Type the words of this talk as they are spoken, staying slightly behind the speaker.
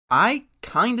I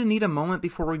kinda need a moment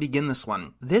before we begin this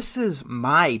one. This is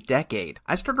my decade.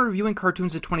 I started reviewing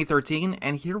cartoons in 2013,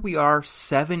 and here we are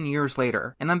 7 years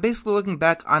later. And I'm basically looking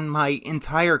back on my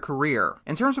entire career.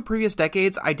 In terms of previous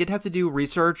decades, I did have to do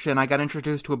research, and I got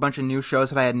introduced to a bunch of new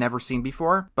shows that I had never seen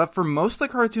before. But for most of the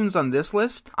cartoons on this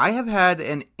list, I have had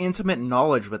an intimate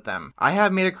knowledge with them. I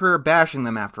have made a career bashing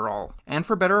them, after all. And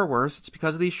for better or worse, it's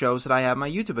because of these shows that I have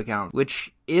my YouTube account,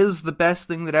 which is the best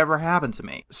thing that ever happened to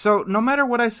me. So no matter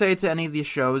what I say to any of these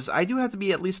shows, I do have to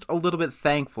be at least a little bit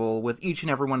thankful with each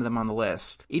and every one of them on the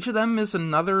list. Each of them is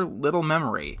another little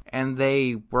memory, and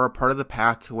they were a part of the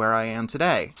path to where I am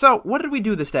today. So what did we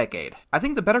do this decade? I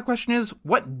think the better question is,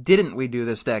 what didn't we do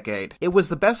this decade? It was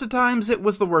the best of times, it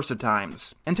was the worst of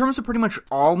times. In terms of pretty much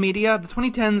all media, the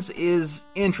 2010s is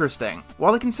interesting.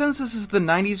 While the consensus is the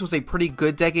 90s was a pretty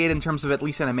good decade in terms of at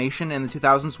least animation, and the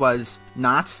 2000s was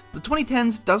not, the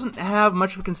 2010s doesn't have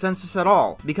much of a consensus at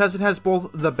all, because it has both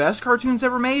the best cartoons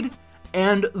ever made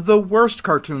and the worst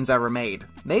cartoons ever made.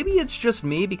 Maybe it's just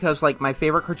me because, like, my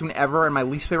favorite cartoon ever and my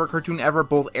least favorite cartoon ever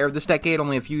both aired this decade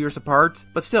only a few years apart,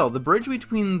 but still, the bridge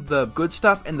between the good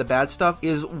stuff and the bad stuff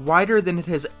is wider than it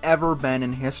has ever been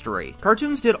in history.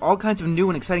 Cartoons did all kinds of new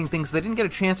and exciting things they didn't get a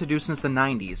chance to do since the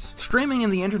 90s. Streaming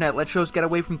and the internet let shows get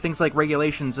away from things like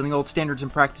regulations and the old standards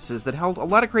and practices that held a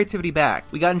lot of creativity back.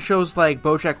 We got in shows like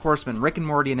BoJack Horseman, Rick and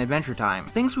Morty, and Adventure Time,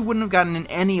 things we wouldn't have gotten in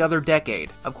any other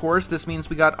decade. Of course, this means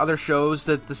we got other shows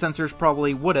that the censors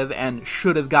probably would have and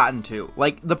should have gotten to,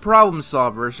 like The Problem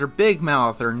Solvers or Big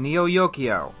Mouth or Neo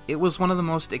Yokio. It was one of the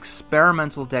most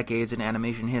experimental decades in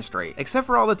animation history, except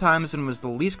for all the times when it was the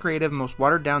least creative, most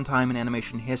watered down time in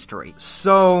animation history.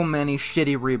 So many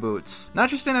shitty reboots. Not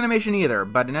just in animation either,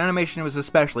 but in animation it was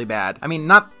especially bad. I mean,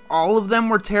 not all of them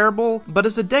were terrible, but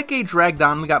as the decade dragged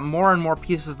on, we got more and more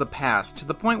pieces of the past, to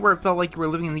the point where it felt like you were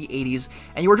living in the 80s,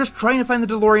 and you were just trying to find the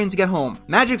DeLorean to get home.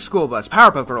 Magic School Bus,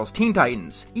 Powerpuff Girls, Teen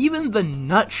Titans. Even the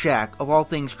Nut Shack, of all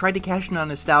things, tried to cash in on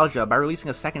nostalgia by releasing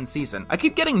a second season. I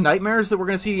keep getting nightmares that we're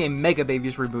gonna see a Mega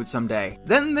Babies reboot someday.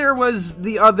 Then there was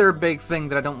the other big thing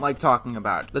that I don't like talking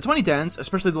about. The 2010s,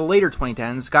 especially the later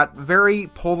 2010s, got very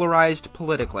polarized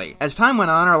politically. As time went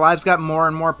on, our lives got more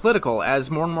and more political, as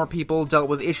more and more people dealt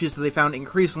with issues that they found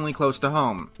increasingly close to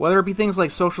home. Whether it be things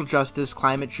like social justice,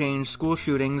 climate change, school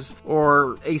shootings,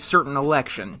 or a certain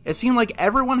election. It seemed like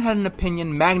everyone had an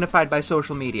opinion magnified by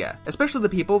social media, especially the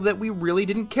people that we really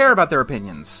didn't care about their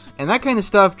opinions. And that kind of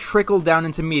stuff trickled down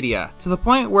into media, to the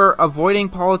point where avoiding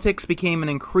politics became an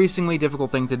increasingly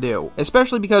difficult thing to do,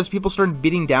 especially because people started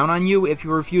beating down on you if you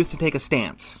refused to take a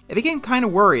stance. It became kind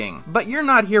of worrying, but you're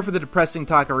not here for the depressing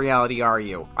talk of reality, are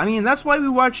you? I mean, that's why we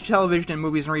watch television and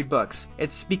movies and read books.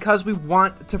 It's because we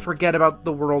want to forget about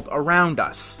the world around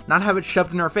us, not have it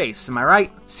shoved in our face, am I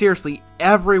right? Seriously,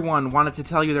 everyone wanted to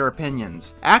tell you their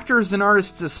opinions. Actors and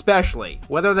artists especially,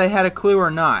 whether they had a clue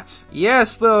or not.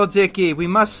 Yes, little Dicky, we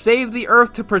must save the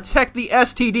earth to protect the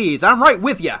STDs. I'm right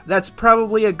with ya! That's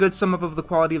probably a good sum up of the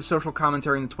quality of social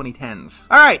commentary in the 2010s.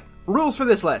 Alright, rules for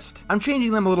this list. I'm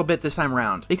changing them a little bit this time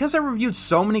around. Because I reviewed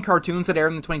so many cartoons that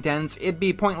aired in the 2010s, it'd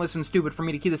be pointless and stupid for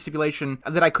me to keep the stipulation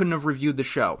that I couldn't have reviewed the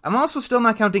show. I'm also still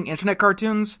not counting internet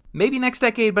cartoons. Maybe next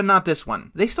decade, but not this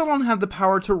one. They still don't have the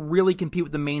power to really compete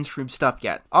with the mainstream stuff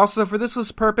yet. Also, for this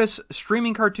list's purpose,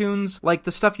 streaming cartoons, like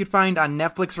the stuff you'd find on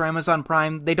Netflix or Amazon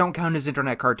Prime, they don't count as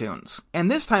internet cartoons.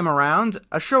 And this time around,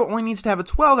 a show only needs to have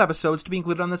 12 episodes to be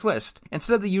included on this list,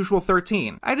 instead of the usual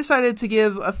 13. I decided to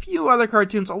give a few other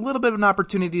cartoons a little bit of an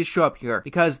opportunity to show up here,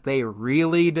 because they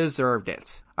really deserved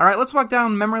it. Alright, let's walk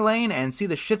down memory lane and see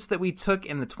the shits that we took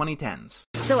in the 2010s.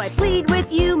 So I plead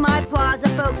with you, my plaza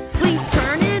folks, please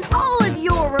turn in all of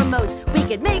your remotes. We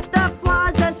can make the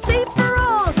plaza safe for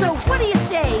all, so what do you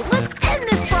say? Let's end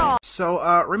this brawl!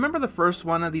 So, remember the first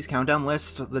one of these countdown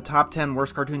lists, the top 10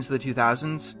 worst cartoons of the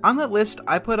 2000s? On that list,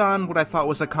 I put on what I thought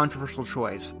was a controversial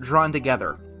choice, Drawn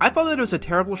Together. I thought that it was a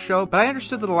terrible show, but I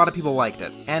understood that a lot of people liked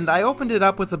it, and I opened it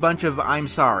up with a bunch of I'm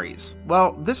sorries.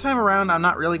 Well, this time around, I'm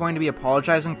not really going to be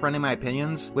apologizing for any of my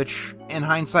opinions, which, in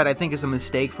hindsight, I think is a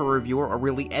mistake for a reviewer or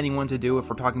really anyone to do if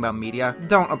we're talking about media.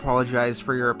 Don't apologize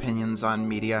for your opinions on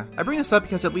media. I bring this up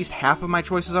because at least half of my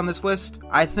choices on this list,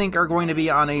 I think, are going to be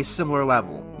on a similar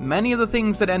level. Many of the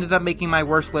things that ended up making my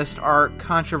worst list are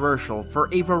controversial for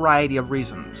a variety of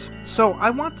reasons. So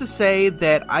I want to say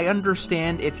that I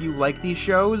understand if you like these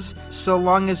shows, shows, so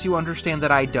long as you understand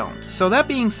that I don't. So that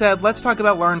being said, let's talk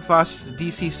about Lauren Faust's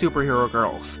DC Superhero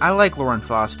Girls. I like Lauren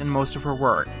Faust and most of her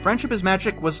work. Friendship is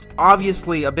Magic was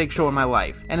obviously a big show in my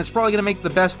life, and it's probably gonna make the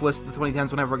best list of the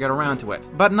 2010s whenever I get around to it.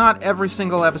 But not every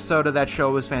single episode of that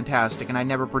show was fantastic, and I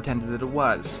never pretended that it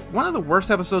was. One of the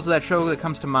worst episodes of that show that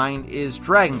comes to mind is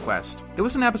Dragon Quest. It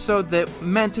was an episode that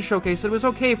meant to showcase that it was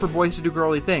okay for boys to do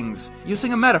girly things,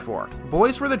 using a metaphor.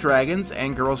 Boys were the dragons,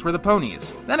 and girls were the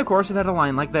ponies. Then, of course, it had a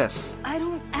line like this. I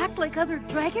don't act like other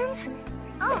dragons?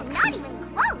 Oh, not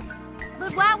even close.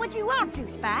 But why would you want to,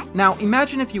 Spy? Now,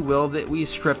 imagine, if you will, that we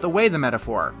stripped away the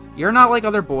metaphor. You're not like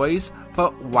other boys,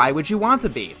 but why would you want to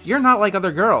be? You're not like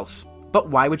other girls, but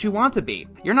why would you want to be?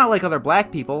 You're not like other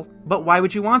black people, but why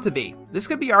would you want to be? This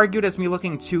could be argued as me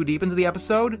looking too deep into the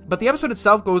episode, but the episode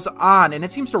itself goes on, and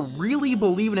it seems to really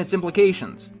believe in its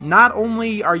implications. Not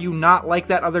only are you not like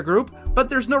that other group, but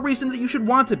there's no reason that you should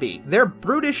want to be. They're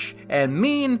brutish and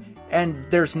mean, and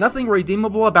there's nothing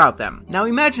redeemable about them. Now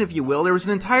imagine, if you will, there was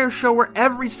an entire show where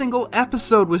every single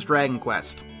episode was Dragon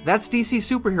Quest. That's DC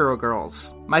Superhero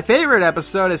Girls. My favorite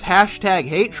episode is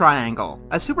 #Hate Triangle.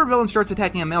 A supervillain starts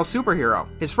attacking a male superhero.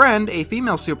 His friend, a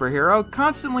female superhero,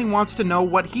 constantly wants to know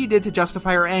what he did to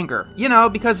justify her anger. You know,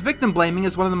 because victim blaming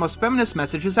is one of the most feminist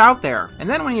messages out there. And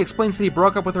then when he explains that he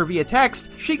broke up with her via text,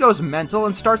 she goes mental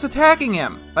and starts attacking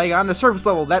him. Like, on a surface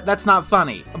level, that's not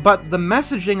funny. But the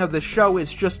messaging of the show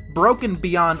is just broken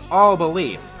beyond all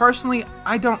belief. Personally,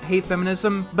 I don't hate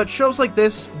feminism, but shows like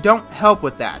this don't help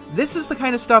with that. This is the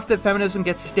kind of stuff that feminism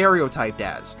gets stereotyped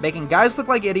as, making guys look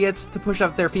like idiots to push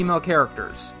up their female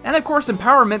characters. And of course,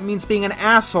 empowerment means being an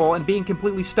asshole and being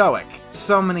completely stoic.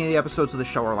 So many of the episodes of the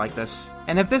show are like this.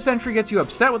 And if this entry gets you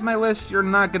upset with my list, you're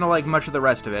not gonna like much of the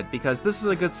rest of it, because this is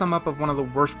a good sum up of one of the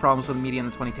worst problems with media in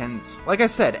the 2010s. Like I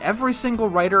said, every single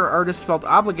writer or artist felt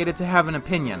obligated to have an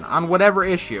opinion on whatever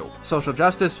issue. Social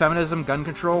justice, feminism, gun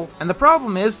control. And the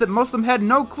problem is that most of them had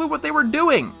no clue what they were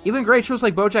doing. Even great shows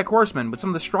like BoJack Horseman, with some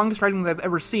of the strongest writing that I've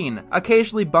ever seen,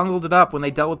 occasionally bungled it up when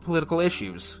they dealt with political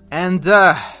issues. And,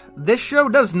 this show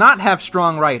does not have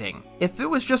strong writing. If it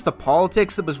was just the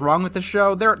politics that was wrong with the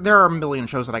show, there are a million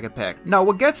shows that I could pick. No,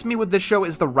 what gets me with this show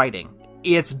is the writing.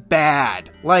 It's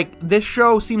bad. Like, this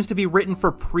show seems to be written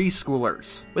for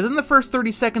preschoolers. Within the first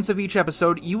 30 seconds of each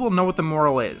episode, you will know what the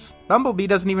moral is. Bumblebee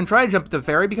doesn't even try to jump to the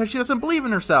ferry because she doesn't believe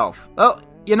in herself. Well,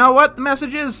 you know what the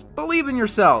message is? Believe in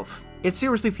yourself. It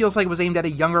seriously feels like it was aimed at a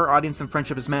younger audience than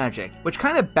Friendship is Magic, which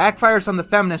kind of backfires on the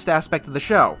feminist aspect of the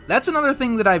show. That's another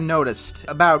thing that I've noticed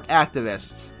about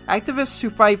activists. Activists who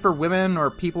fight for women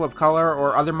or people of color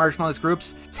or other marginalized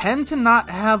groups tend to not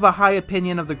have a high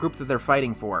opinion of the group that they're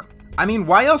fighting for. I mean,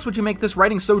 why else would you make this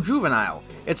writing so juvenile?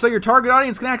 It's so your target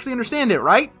audience can actually understand it,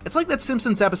 right? It's like that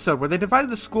Simpsons episode where they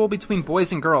divided the school between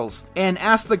boys and girls and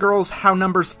asked the girls how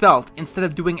numbers felt instead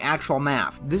of doing actual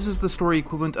math. This is the story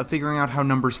equivalent of figuring out how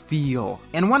numbers feel.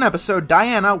 In one episode,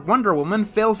 Diana, Wonder Woman,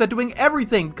 fails at doing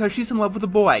everything because she's in love with a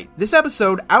boy. This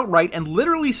episode outright and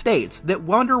literally states that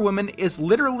Wonder Woman is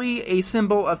literally a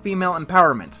symbol of female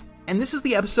empowerment. And this is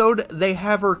the episode they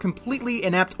have her completely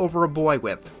inept over a boy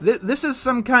with. This is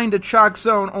some kind of chalk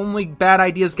zone, only bad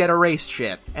ideas get erased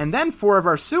shit. And then 4 of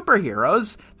our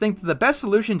superheroes think that the best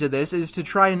solution to this is to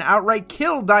try and outright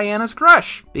kill Diana's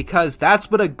crush, because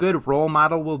that's what a good role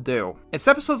model will do. It's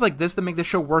episodes like this that make the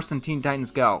show worse than Teen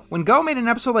Titans Go. When Go made an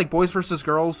episode like Boys vs.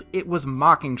 Girls, it was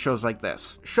mocking shows like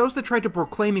this. Shows that tried to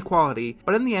proclaim equality,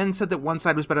 but in the end said that one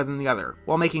side was better than the other,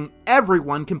 while making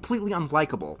everyone completely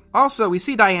unlikable. Also, we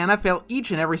see Diana fail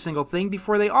each and every single thing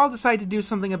before they all decide to do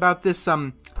something about this,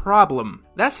 problem.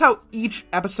 That's how each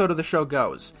episode of the show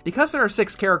goes. Because there are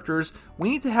 6 characters, we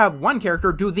need to have one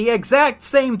character do the exact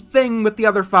same thing with the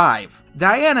other 5.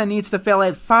 Diana needs to fail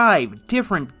at 5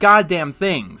 different goddamn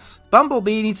things.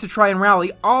 Bumblebee needs to try and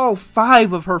rally all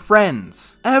 5 of her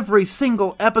friends. Every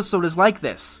single episode is like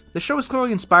this. The show is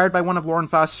clearly inspired by one of Lauren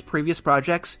Faust's previous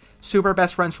projects, Super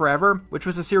Best Friends Forever, which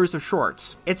was a series of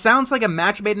shorts. It sounds like a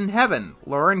match made in heaven.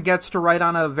 Lauren gets to write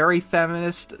on a very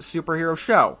feminist superhero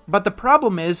show. But the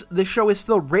problem is, the show is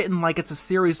still written like it's a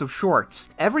series of shorts.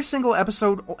 Every single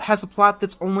episode has a plot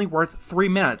that's only worth 3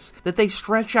 minutes, that they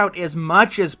stretch out as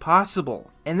much as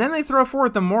possible. And then they throw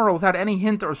forth the moral without any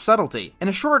hint or subtlety. In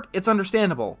a short, it's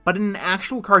understandable, but in an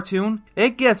actual cartoon,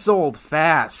 it gets old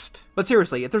fast. But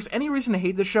seriously, if there's any reason to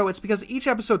hate this show, it's because each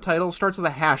episode title starts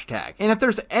with a hashtag. And if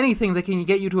there's anything that can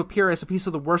get you to appear as a piece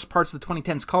of the worst parts of the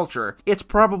 2010s culture, it's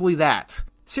probably that.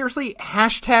 Seriously,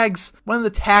 hashtags, one of the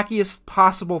tackiest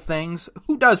possible things.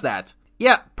 Who does that?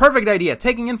 Yeah, perfect idea.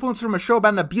 Taking influence from a show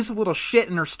about an abusive little shit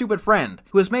and her stupid friend,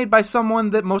 who is made by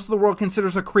someone that most of the world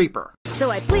considers a creeper.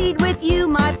 So I plead with you,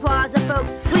 my plaza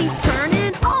folks, please turn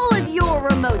in all of your your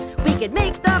remotes. We could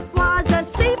make the plaza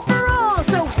safe for all.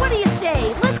 So what do you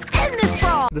say? Let's end this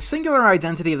brawl. The singular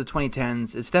identity of the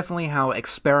 2010s is definitely how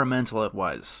experimental it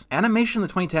was. Animation in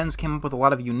the 2010s came up with a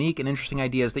lot of unique and interesting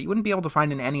ideas that you wouldn't be able to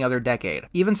find in any other decade.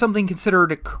 Even something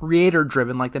considered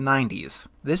creator-driven like the 90s.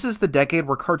 This is the decade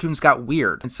where cartoons got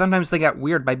weird, and sometimes they got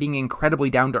weird by being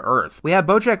incredibly down-to-earth. We had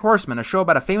BoJack Horseman, a show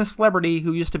about a famous celebrity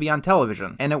who used to be on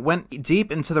television, and it went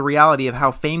deep into the reality of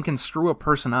how fame can screw a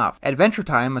person up. Adventure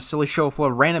Time, a silly show full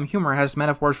of random humor, has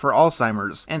metaphors for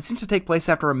Alzheimer's, and seems to take place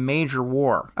after a major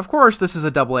war. Of course, this is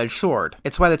a double-edged sword.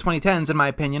 It's why the 2010s, in my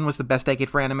opinion, was the best decade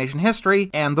for animation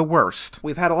history, and the worst.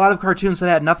 We've had a lot of cartoons that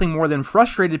had nothing more than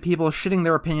frustrated people shitting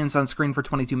their opinions on screen for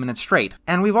 22 minutes straight.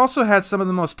 And we've also had some of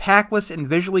the most tactless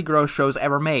and visually gross shows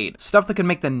ever made. Stuff that could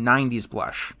make the 90s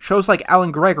blush. Shows like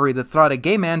Alan Gregory that thought a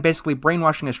gay man basically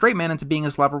brainwashing a straight man into being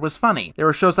his lover was funny. There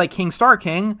were shows like King Star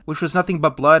King, which was nothing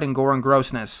but blood and gore and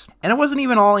grossness. And it wasn't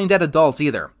even all aimed at adults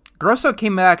either. Gross Out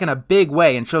came back in a big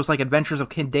way in shows like Adventures of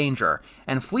Kid Danger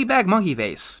and Fleabag Monkey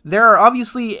Face. There are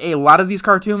obviously a lot of these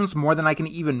cartoons, more than I can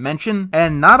even mention,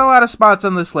 and not a lot of spots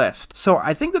on this list. So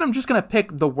I think that I'm just gonna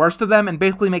pick the worst of them and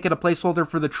basically make it a placeholder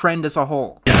for the trend as a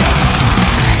whole. There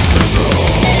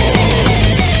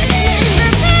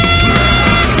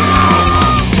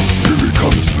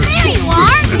you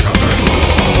are! Good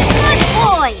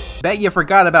boy! Bet you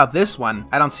forgot about this one.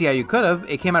 I don't see how you could've.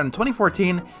 It came out in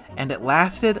 2014, and it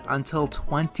lasted until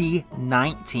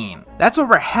 2019. That's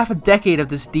over half a decade of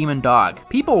this demon dog.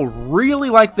 People really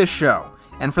like this show.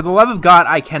 And for the love of God,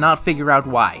 I cannot figure out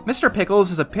why. Mr. Pickles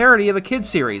is a parody of a kid's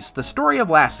series, The Story of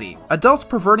Lassie. Adults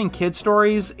perverting kid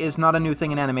stories is not a new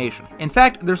thing in animation. In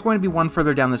fact, there's going to be one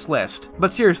further down this list.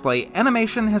 But seriously,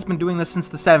 animation has been doing this since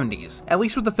the 70s, at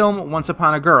least with the film Once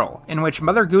Upon a Girl, in which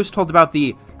Mother Goose told about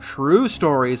the true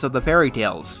stories of the fairy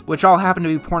tales, which all happen to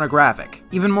be pornographic.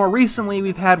 Even more recently,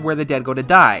 we've had Where the Dead Go to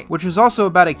Die, which is also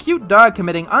about a cute dog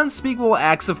committing unspeakable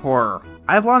acts of horror.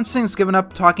 I've long since given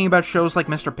up talking about shows like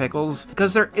Mr. Pickles,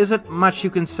 because there isn't much you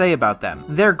can say about them.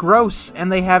 They're gross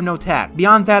and they have no tact.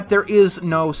 Beyond that, there is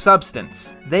no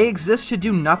substance. They exist to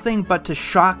do nothing but to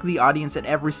shock the audience at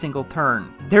every single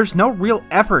turn. There's no real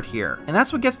effort here, and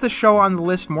that's what gets this show on the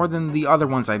list more than the other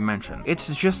ones I mentioned.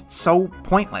 It's just so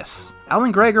pointless.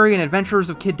 Alan Gregory and Adventures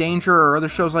of Kid Danger or other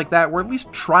shows like that were at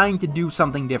least trying to do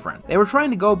something different. They were trying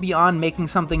to go beyond making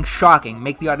something shocking,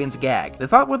 make the audience gag. They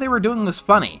thought what they were doing was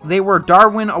funny. They were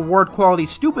Darwin Award quality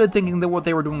stupid thinking that what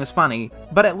they were doing was funny,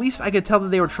 but at least I could tell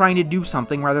that they were trying to do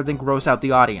something rather than gross out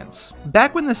the audience.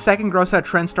 Back when the second gross out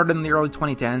trend started in the early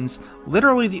 2010s,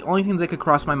 literally the only thing that could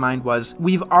cross my mind was,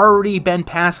 we've already been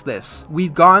past this.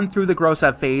 We've gone through the gross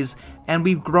out phase, and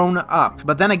we've grown up.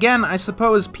 But then again, I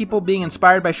suppose people being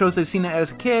inspired by shows they've seen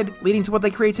as a kid, leading to what they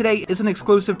create today, isn't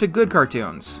exclusive to good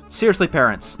cartoons. Seriously,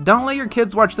 parents, don't let your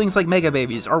kids watch things like Mega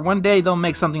Babies, or one day they'll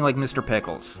make something like Mr.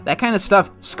 Pickles. That kind of stuff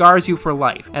scars you for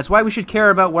life. That's why we should care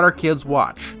about what our kids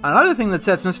watch. Another thing that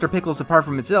sets Mr. Pickles apart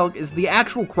from its ilk is the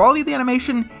actual quality of the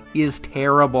animation is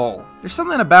terrible. There's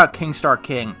something about King Star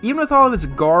King. Even with all of its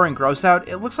gore and gross out,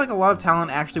 it looks like a lot of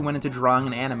talent actually went into drawing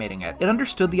and animating it. It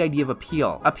understood the idea of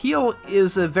appeal. Appeal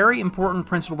is a very important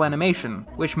principle of animation,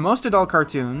 which most adult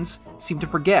cartoons seem to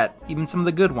forget, even some of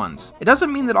the good ones. It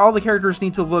doesn't mean that all the characters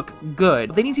need to look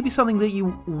good. They need to be something that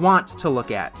you want to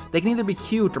look at. They can either be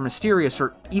cute or mysterious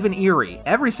or even eerie.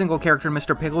 Every single character in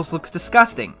Mr. Pickles looks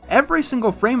disgusting. Every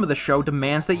single frame of the show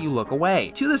demands that you look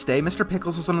away. To this day, Mr.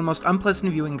 Pickles is one of the most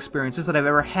unpleasant viewing experiences that I've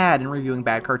ever had in reviewing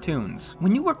bad cartoons.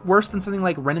 When you look worse than something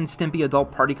like Ren and Stimpy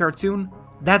adult party cartoon,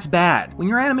 that's bad. When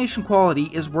your animation quality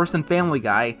is worse than Family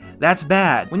Guy, that's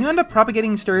bad. When you end up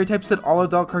propagating stereotypes that all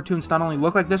adult cartoons not only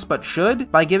look like this but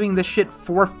should, by giving this shit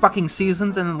 4 fucking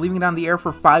seasons and then leaving it on the air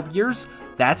for 5 years,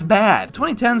 that's bad.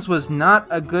 2010s was not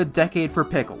a good decade for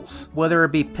pickles. Whether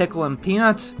it be Pickle and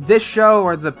Peanuts, this show,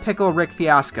 or the Pickle Rick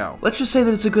fiasco. Let's just say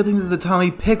that it's a good thing that the Tommy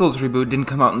Pickles reboot didn't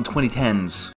come out in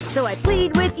 2010s. So I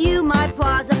plead with you, my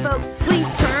plaza folks, please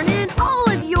turn in all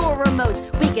of your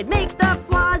remotes. We could make the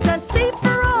plaza safe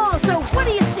for all. So what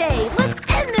do you say? Let's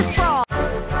end this brawl.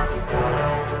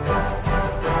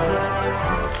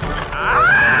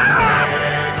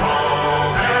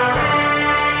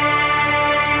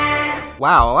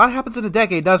 Wow, a lot happens in a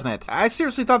decade, doesn't it? I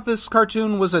seriously thought this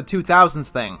cartoon was a 2000s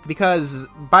thing, because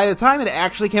by the time it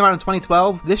actually came out in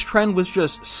 2012, this trend was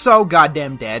just so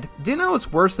goddamn dead. Do you know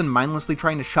what's worse than mindlessly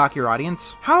trying to shock your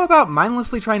audience? How about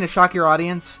mindlessly trying to shock your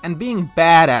audience and being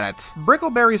bad at it?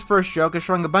 Brickleberry's first joke is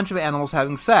showing a bunch of animals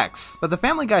having sex, but the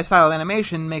Family Guy style of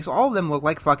animation makes all of them look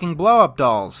like fucking blow-up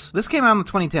dolls. This came out in the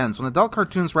 2010s, when adult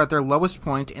cartoons were at their lowest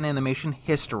point in animation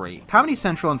history. Comedy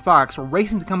Central and Fox were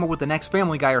racing to come up with the next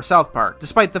Family Guy or South Park. Park,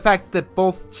 despite the fact that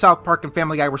both South Park and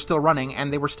Family Guy were still running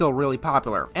and they were still really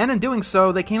popular. And in doing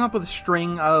so, they came up with a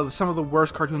string of some of the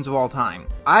worst cartoons of all time.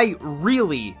 I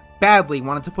really badly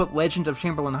wanted to put Legend of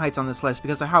Chamberlain Heights on this list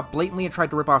because of how blatantly it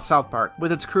tried to rip off South Park,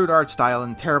 with its crude art style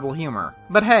and terrible humor.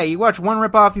 But hey, you watch one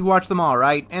ripoff, you watch them all,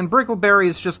 right? And Brickleberry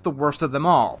is just the worst of them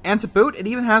all. And to boot, it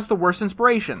even has the worst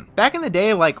inspiration. Back in the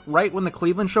day, like right when the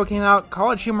Cleveland show came out,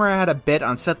 College Humor had a bit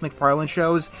on Seth MacFarlane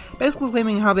shows, basically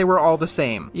claiming how they were all the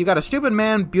same. You got a stupid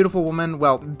man, beautiful woman,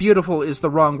 well, beautiful is the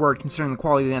wrong word considering the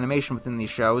quality of the animation within these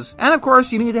shows, and of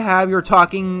course you need to have your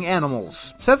talking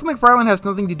animals. Seth MacFarlane has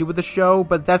nothing to do with the show,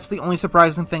 but that's the only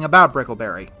surprising thing about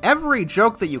Brickleberry. Every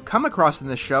joke that you come across in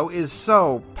this show is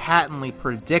so patently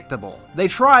predictable. They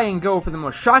try and go for the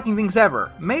most shocking things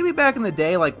ever. Maybe back in the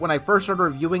day, like when I first started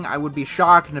reviewing, I would be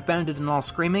shocked and offended and all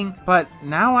screaming, but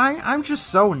now I'm just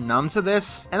so numb to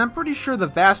this, and I'm pretty sure the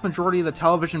vast majority of the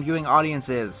television viewing audience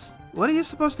is. What are you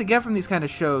supposed to get from these kind of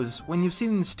shows when you've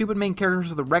seen stupid main characters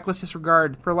with a reckless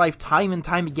disregard for life time and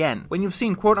time again? When you've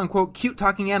seen quote-unquote cute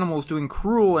talking animals doing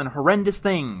cruel and horrendous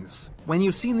things? When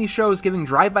you've seen these shows giving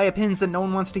drive-by opinions that no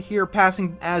one wants to hear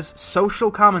passing as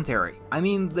social commentary? I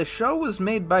mean, the show was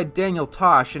made by Daniel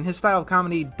Tosh, and his style of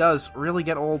comedy does really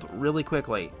get old really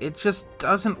quickly. It just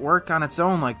doesn't work on its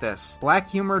own like this. Black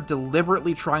humor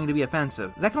deliberately trying to be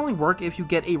offensive. That can only work if you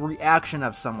get a reaction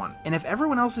of someone. And if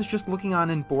everyone else is just looking on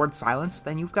in bored silence,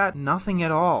 then you've got nothing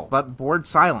at all but bored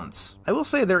silence. I will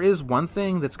say there is one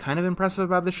thing that's kind of impressive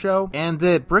about the show, and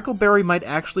that Brickleberry might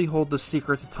actually hold the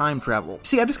secret to time travel.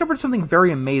 See, I discovered something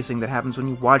very amazing that happens when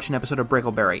you watch an episode of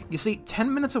Brickleberry. You see,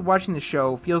 10 minutes of watching the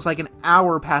show feels like an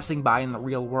hour passing by in the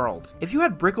real world. If you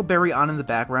had Brickleberry on in the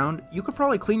background, you could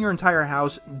probably clean your entire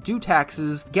house, do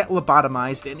taxes, get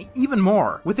lobotomized, and even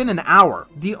more within an hour.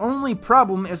 The only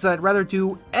problem is that I'd rather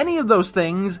do any of those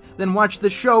things than watch the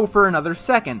show for another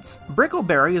second.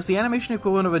 Brickleberry is the animation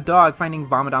equivalent of a dog finding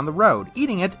vomit on the road,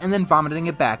 eating it, and then vomiting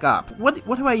it back up. What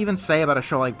do I even say about a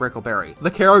show like Brickleberry?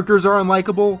 The characters are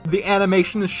unlikable, the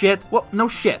animation is shit. Well, no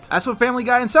shit. That's what Family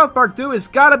Guy and South Park do, is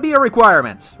gotta be a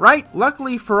requirement, right?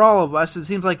 Luckily for all of us, it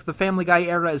seems like the Family Guy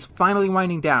era is finally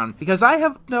winding down, because I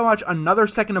have to watch another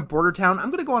second of Border Town. I'm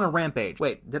gonna go on a rampage.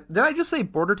 Wait, did I just say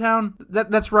Border Town?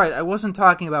 That's right, I wasn't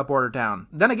talking about Border Town.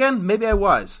 Then again, maybe I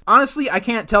was. Honestly, I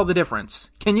can't tell the difference.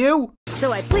 Can you?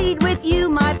 So I plead with you,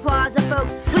 my plaza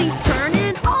folks, please turn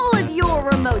in all of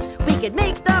your remotes. We could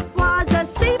make the plaza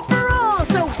safe for all.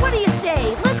 So what do you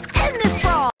say? Let's end this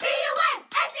brawl.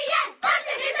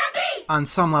 On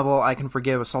some level, I can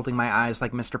forgive assaulting my eyes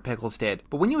like Mr. Pickles did,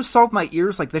 but when you assault my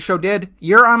ears like this show did,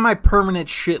 you're on my permanent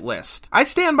shit list. I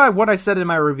stand by what I said in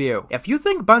my review. If you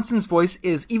think Bunsen's voice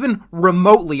is even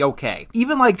remotely okay,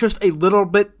 even like just a little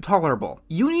bit tolerable,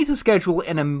 you need to schedule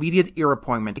an immediate ear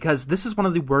appointment, because this is one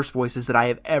of the worst voices that I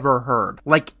have ever heard.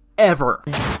 Like, ever.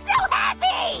 So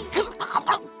happy!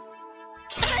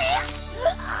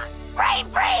 Brain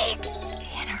freeze!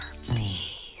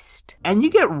 And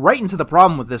you get right into the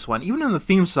problem with this one, even in the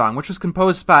theme song, which was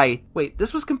composed by... Wait,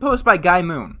 this was composed by Guy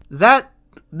Moon. That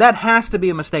has to be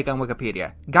a mistake on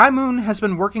Wikipedia. Guy Moon has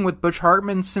been working with Butch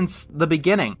Hartman since the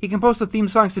beginning. He composed the theme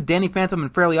songs to Danny Phantom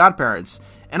and Fairly OddParents,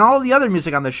 and all of the other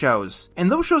music on the shows.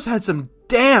 And those shows had some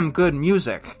damn good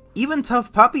music. Even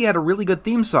Tough Puppy had a really good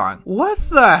theme song. What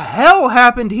the hell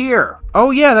happened here? Oh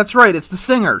yeah, that's right, it's the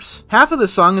singers. Half of the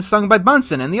song is sung by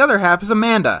Bunsen, and the other half is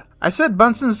Amanda. I said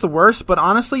Bunsen's the worst, but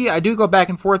honestly, I do go back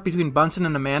and forth between Bunsen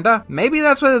and Amanda. Maybe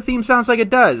that's why the theme sounds like it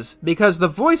does, because the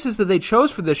voices that they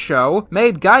chose for this show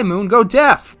made Guy Moon go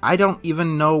deaf. I don't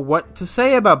even know what to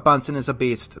say about Bunsen as a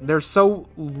beast. There's so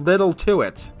little to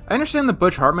it. I understand that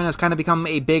Butch Hartman has kind of become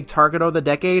a big target of the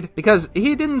decade, because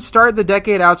he didn't start the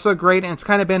decade out so great, and it's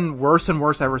kind of been worse and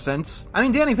worse ever since. I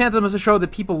mean, Danny Phantom is a show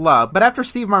that people love, but after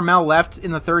Steve Marmel left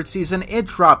in the third season, it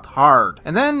dropped hard.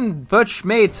 And then Butch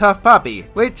made Tough Puppy,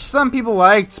 which some people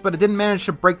liked, but it didn't manage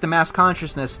to break the mass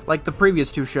consciousness like the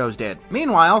previous two shows did.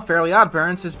 Meanwhile, Fairly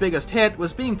OddParents, his biggest hit,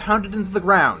 was being pounded into the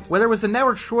ground. Whether it was the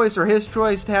network's choice or his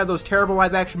choice to have those terrible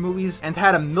live-action movies and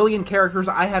had a million characters,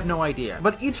 I have no idea.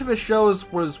 But each of his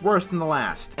shows was worse than the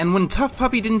last. And when Tough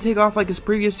Puppy didn't take off like his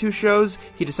previous two shows,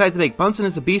 he decided to make Bunsen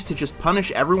as a Beast to just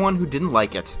punish everyone who didn't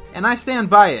like it. And I stand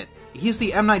by it. He's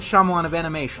the M. Night Shyamalan of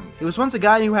animation. He was once a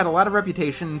guy who had a lot of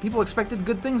reputation, and people expected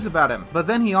good things about him, but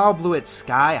then he all blew it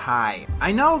sky high.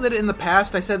 I know that in the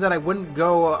past I said that I wouldn't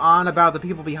go on about the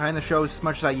people behind the shows as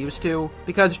much as I used to,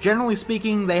 because generally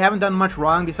speaking, they haven't done much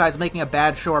wrong besides making a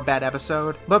bad show or bad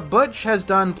episode, but Butch has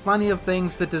done plenty of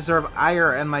things that deserve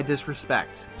ire and my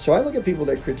disrespect. So I look at people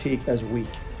that critique as weak.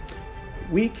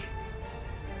 Weak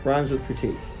rhymes with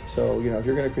critique. So, you know, if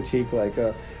you're going to critique like,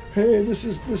 hey, this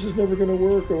is never going to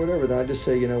work or whatever, then I just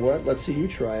say, you know what, let's see you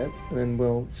try it, and then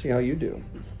we'll see how you do.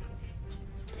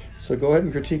 So go ahead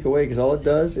and critique away, because all it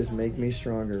does is make me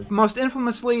stronger. Most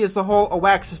infamously is the whole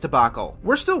Oaxis debacle.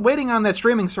 We're still waiting on that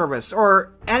streaming service,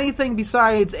 or anything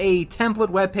besides a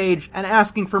template webpage and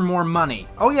asking for more money.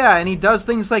 Oh yeah, and he does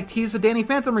things like tease the Danny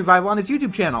Phantom revival on his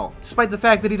YouTube channel, despite the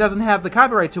fact that he doesn't have the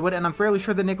copyright to it, and I'm fairly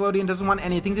sure that Nickelodeon doesn't want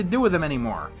anything to do with him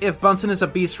anymore, if Bunsen is a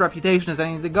beast's reputation is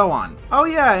anything to go on. Oh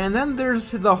yeah, and then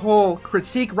there's the whole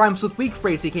critique rhymes with weak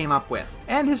phrase he came up with,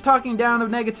 and his talking down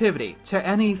of negativity. To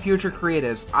any future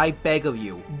creatives, I beg of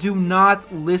you, do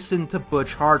not listen to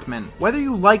Butch Hartman. Whether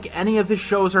you like any of his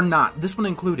shows or not, this one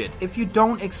included, if you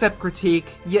don't accept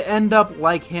critique, you end up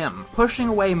like him, pushing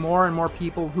away more and more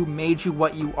people who made you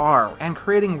what you are, and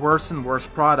creating worse and worse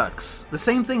products. The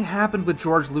same thing happened with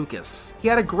George Lucas. He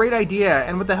had a great idea,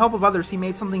 and with the help of others, he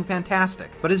made something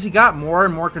fantastic. But as he got more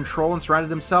and more control and surrounded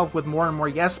himself with more and more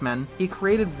yes men, he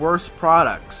created worse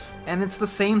products. And it's the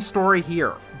same story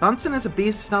here. Bunsen as a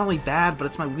beast is not only bad, but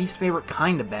it's my least favorite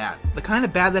kind of bad. The kind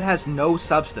of bad that has no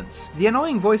substance. The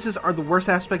annoying voices are the worst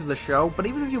aspect of the show, but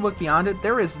even if you look beyond it,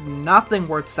 there is nothing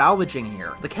worth salvaging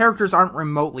here. The characters aren't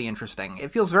remotely interesting.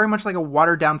 It feels very much like a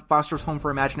watered-down Foster's Home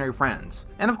for Imaginary Friends.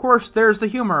 And of course, there's the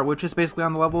humor, which is basically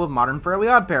on the level of modern Fairly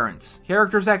Odd Parents.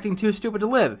 Characters acting too stupid to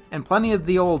live, and plenty of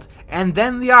the old, and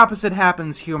then the opposite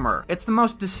happens humor. It's the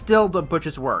most distilled of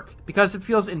Butch's work, because it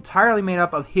feels entirely made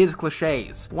up of his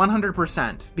cliches,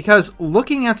 100%. Because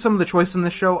looking at some of the choices in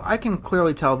this show, I can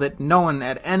clearly tell that no one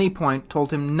at any point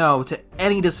told him no to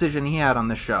any decision he had on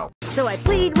this show. So I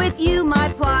plead with you,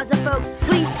 my plaza folks,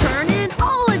 please turn in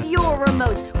all of your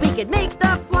remotes. We can make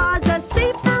the plaza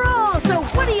safe for all. So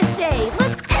what do you say?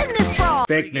 Let's end this brawl.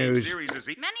 Fake news.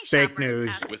 Fake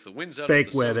news.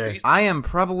 Fake weather. I am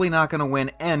probably not going to win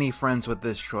any friends with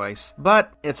this choice,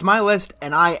 but it's my list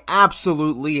and I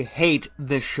absolutely hate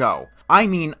this show. I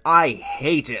mean, I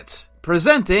hate it.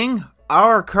 Presenting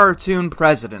our cartoon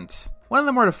president. One of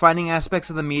the more defining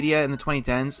aspects of the media in the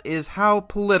 2010s is how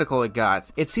political it got.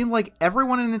 It seemed like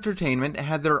everyone in entertainment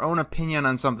had their own opinion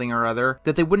on something or other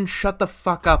that they wouldn't shut the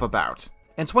fuck up about.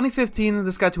 In 2015,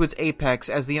 this got to its apex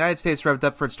as the United States revved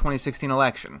up for its 2016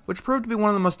 election, which proved to be one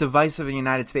of the most divisive in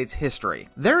United States history.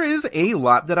 There is a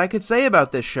lot that I could say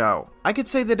about this show. I could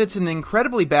say that it's an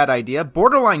incredibly bad idea,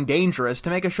 borderline dangerous, to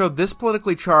make a show this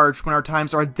politically charged when our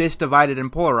times are this divided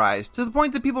and polarized, to the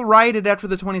point that people rioted after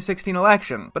the 2016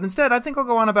 election. But instead, I think I'll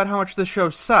go on about how much this show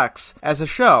sucks as a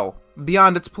show,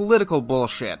 beyond its political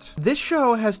bullshit. This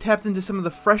show has tapped into some of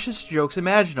the freshest jokes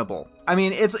imaginable. I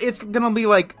mean, it's gonna be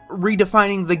like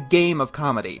redefining the game of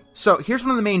comedy. So here's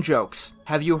one of the main jokes.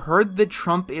 Have you heard that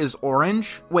Trump is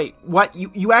orange? Wait, what?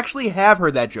 You actually have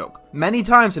heard that joke. Many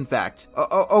times, in fact.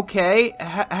 Okay,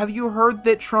 have you heard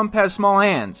that Trump has small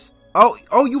hands?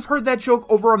 Oh, you've heard that joke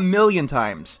over 1,000,000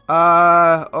 times.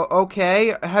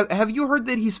 Okay. Have you heard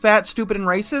that he's fat, stupid, and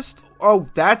racist? Oh,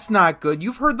 that's not good.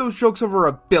 You've heard those jokes over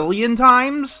 1,000,000,000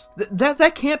 times?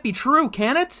 That can't be true,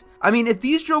 can it? I mean, if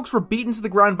these jokes were beaten to the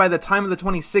ground by the time of the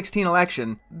 2016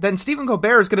 election, then Stephen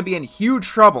Colbert is going to be in huge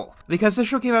trouble, because this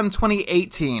show came out in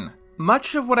 2018.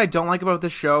 Much of what I don't like about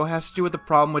this show has to do with the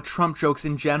problem with Trump jokes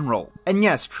in general. And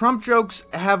yes, Trump jokes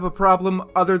have a problem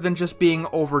other than just being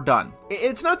overdone.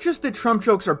 It's not just that Trump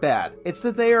jokes are bad, it's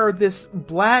that they are this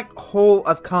black hole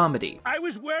of comedy. I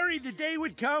was worried the day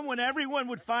would come when everyone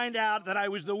would find out that I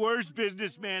was the worst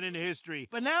businessman in history.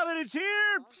 But now that it's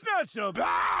here, it's not so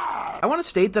bad. I want to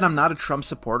state that I'm not a Trump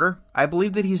supporter. I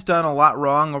believe that he's done a lot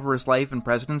wrong over his life and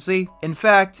presidency. In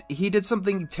fact, he did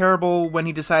something terrible when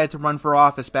he decided to run for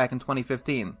office back in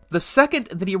 2015. The second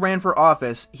that he ran for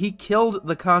office, he killed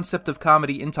the concept of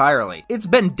comedy entirely. It's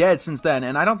been dead since then,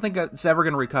 and I don't think it's ever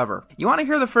going to recover. You want to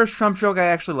hear the first Trump joke I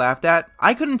actually laughed at?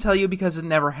 I couldn't tell you because it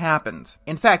never happened.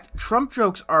 In fact, Trump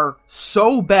jokes are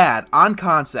so bad on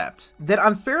concept that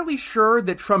I'm fairly sure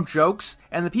that Trump jokes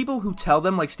and the people who tell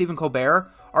them, like Stephen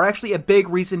Colbert, are actually a big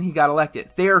reason he got elected.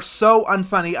 They are so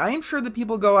unfunny. I am sure that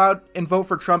people go out and vote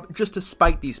for Trump just to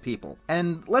spite these people.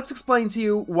 And let's explain to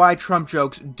you why Trump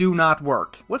jokes do not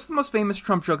work. What's the most famous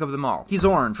Trump joke of them all? He's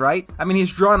orange, right? I mean,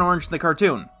 he's drawn orange in the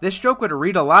cartoon. This joke would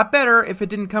read a lot better if it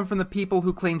didn't come from the people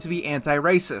who claim to be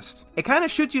anti-racist. It kind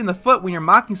of shoots you in the foot when you're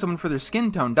mocking someone for their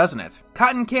skin tone, doesn't it?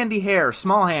 Cotton candy hair,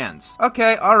 small hands.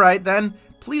 Okay, alright then.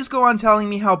 Please go on telling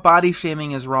me how body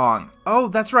shaming is wrong. Oh,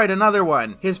 that's right, another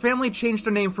one. His family changed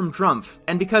their name from Drumpf,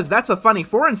 and because that's a funny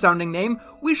foreign-sounding name,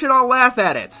 we should all laugh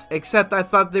at it. Except I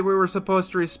thought that we were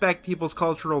supposed to respect people's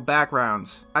cultural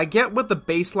backgrounds. I get what the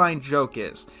baseline joke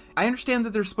is. I understand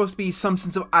that there's supposed to be some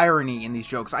sense of irony in these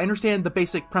jokes. I understand the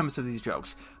basic premise of these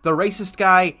jokes. The racist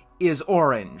guy is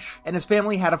orange, and his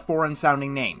family had a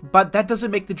foreign-sounding name. But that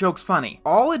doesn't make the jokes funny.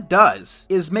 All it does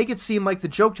is make it seem like the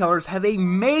joke tellers have a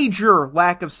major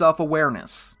lack of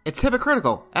self-awareness. It's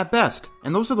hypocritical, at best,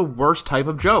 and those are the worst type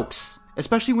of jokes.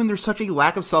 Especially when there's such a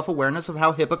lack of self-awareness of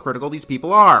how hypocritical these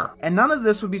people are. And none of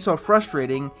this would be so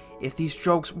frustrating if these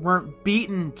jokes weren't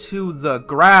beaten to the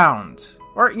ground.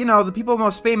 Or, the people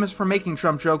most famous for making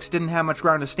Trump jokes didn't have much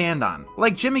ground to stand on.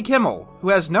 Like Jimmy Kimmel, who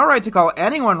has no right to call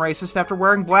anyone racist after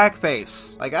wearing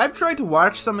blackface. I've tried to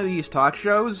watch some of these talk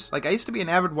shows. I used to be an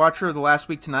avid watcher of The Last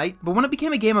Week Tonight, but when it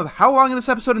became a game of how long in this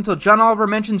episode until John Oliver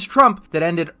mentions Trump that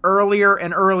ended earlier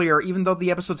and earlier, even though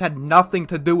the episodes had nothing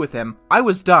to do with him, I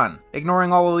was done,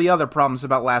 ignoring all of the other problems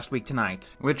about Last Week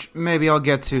Tonight. Which maybe I'll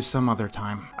get to some other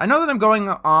time. I know that I'm going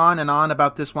on and on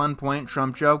about this one point,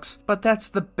 Trump jokes, but that's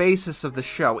the basis of the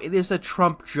show. It is a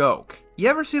Trump joke. You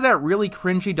ever see that really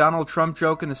cringy Donald Trump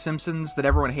joke in The Simpsons that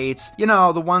everyone hates?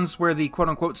 The ones where the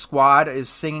quote-unquote squad is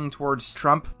singing towards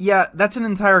Trump? Yeah, that's an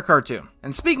entire cartoon.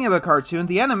 And speaking of a cartoon,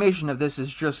 the animation of this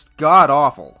is just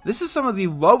god-awful. This is some of the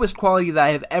lowest quality that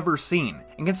I have ever seen.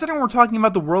 And considering we're talking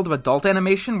about the world of adult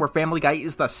animation, where Family Guy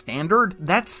is the standard,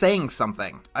 that's saying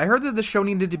something. I heard that the show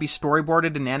needed to be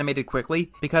storyboarded and animated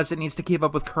quickly, because it needs to keep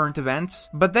up with current events.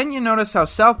 But then you notice how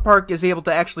South Park is able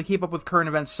to actually keep up with current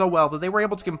events so well that they were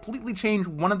able to completely change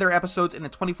one of their episodes in a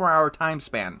 24-hour time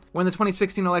span, when the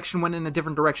 2016 election went in a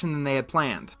different direction than they had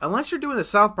planned. Unless you're doing the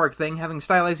South Park thing, having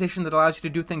stylization that allows you to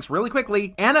do things really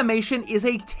quickly, animation is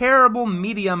a terrible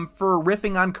medium for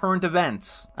riffing on current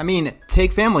events. I mean,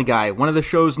 take Family Guy, one of the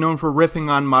shows known for riffing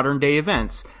on modern-day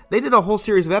events. They did a whole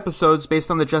series of episodes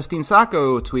based on the Justine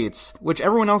Sacco tweets, which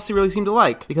everyone else really seemed to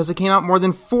like, because it came out more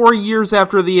than 4 years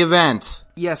after the event.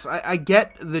 Yes, I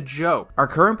get the joke. Our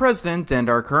current president and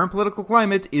our current political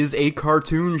climate is a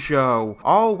cartoon show.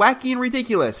 All wacky and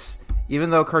ridiculous, even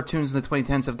though cartoons in the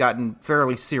 2010s have gotten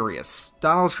fairly serious.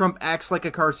 Donald Trump acts like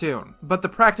a cartoon, but the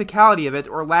practicality of it,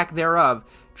 or lack thereof,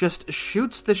 just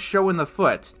shoots the show in the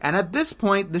foot. And at this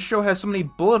point, the show has so many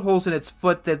bullet holes in its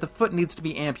foot that the foot needs to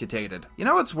be amputated. You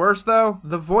know what's worse, though?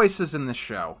 The voices in this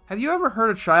show. Have you ever heard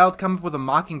a child come up with a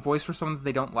mocking voice for someone that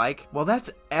they don't like? Well,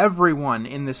 that's everyone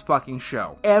in this fucking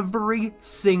show. Every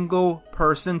single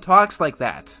person talks like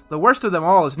that. The worst of them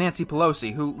all is Nancy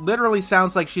Pelosi, who literally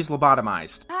sounds like she's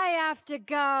lobotomized. I have to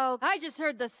go. I just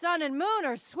heard the sun and moon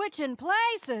are switching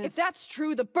places. If that's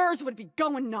true, the birds would be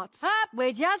going nuts. Up,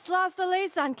 we just lost the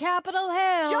lease on Capitol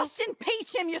Hill. Just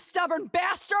impeach him, you stubborn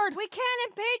bastard! We can't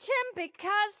impeach him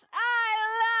because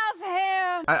I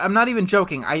love him. I'm not even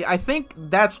joking. I think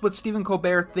that's what Stephen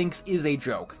Colbert thinks is a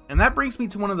joke. And that brings me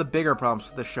to one of the bigger problems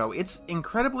with the show. It's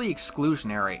incredibly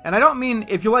exclusionary. And I don't mean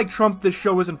if you like Trump, this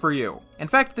show isn't for you. In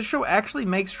fact, the show actually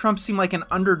makes Trump seem like an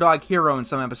underdog hero in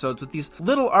some episodes with these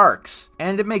little arcs,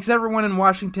 and it makes everyone in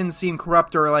Washington seem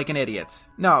corrupt or like an idiot.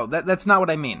 No, that's not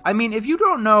what I mean. I mean, if you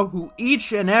don't know who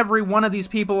each and every one of these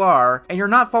people are, and you're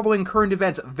not following current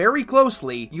events very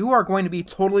closely, you are going to be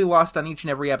totally lost on each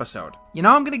and every episode.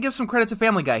 I'm going to give some credit to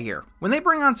Family Guy here. When they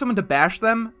bring on someone to bash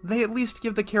them, they at least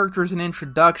give the characters an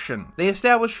introduction. They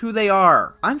establish who they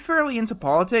are. I'm fairly into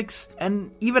politics,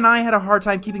 and even I had a hard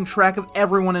time keeping track of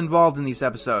everyone involved in these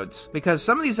episodes, because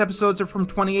some of these episodes are from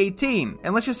 2018,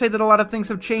 and let's just say that a lot of things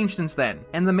have changed since then,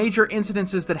 and the major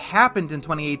incidences that happened in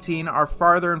 2018 are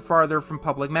farther and farther from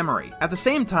public memory. At the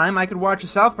same time, I could watch a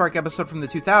South Park episode from the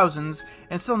 2000s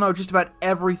and still know just about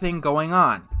everything going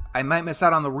on. I might miss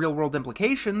out on the real-world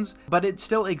implications, but it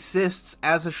still exists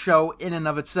as a show in and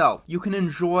of itself. You can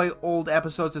enjoy old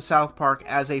episodes of South Park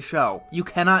as a show. You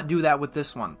cannot do that with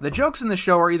this one. The jokes in the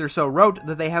show are either so rote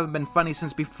that they haven't been funny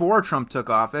since before Trump took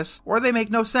office, or they make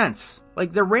no sense.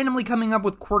 They're randomly coming up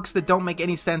with quirks that don't make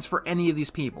any sense for any of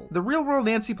these people. The real-world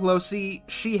Nancy Pelosi,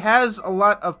 she has a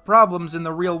lot of problems in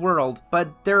the real world,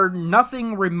 but they're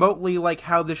nothing remotely like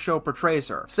how this show portrays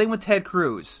her. Same with Ted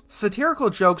Cruz.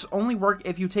 Satirical jokes only work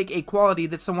if you take a quality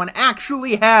that someone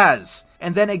actually has,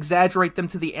 and then exaggerate them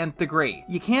to the nth degree.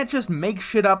 You can't just make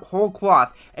shit up whole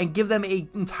cloth and give them an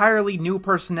entirely new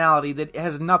personality that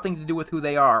has nothing to do with who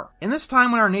they are. In this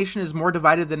time when our nation is more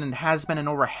divided than it has been in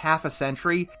over half a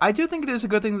century, I do think it is a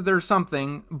good thing that there's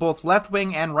something both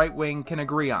left-wing and right-wing can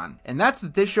agree on, and that's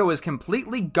that this show is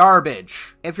completely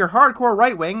garbage. If you're hardcore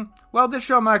right-wing, well, this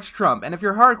show mocks Trump, and if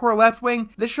you're hardcore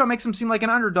left-wing, this show makes him seem like an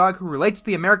underdog who relates to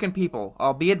the American people,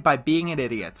 albeit by being an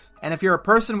idiot. And if you're a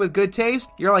person with good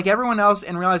taste, you're like everyone else house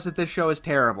and realize that this show is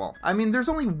terrible. I mean, there's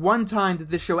only one time that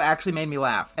this show actually made me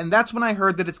laugh, and that's when I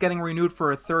heard that it's getting renewed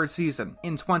for a third season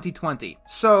in 2020.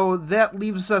 So that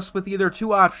leaves us with either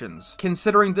two options,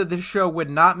 considering that this show would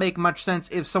not make much sense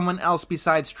if someone else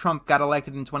besides Trump got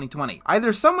elected in 2020.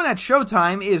 Either someone at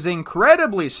Showtime is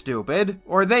incredibly stupid,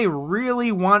 or they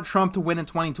really want Trump to win in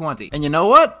 2020. And you know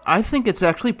what? I think it's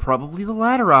actually probably the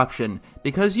latter option,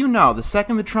 because the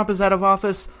second that Trump is out of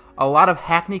office, a lot of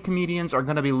hackney comedians are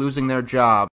going to be losing their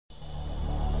job.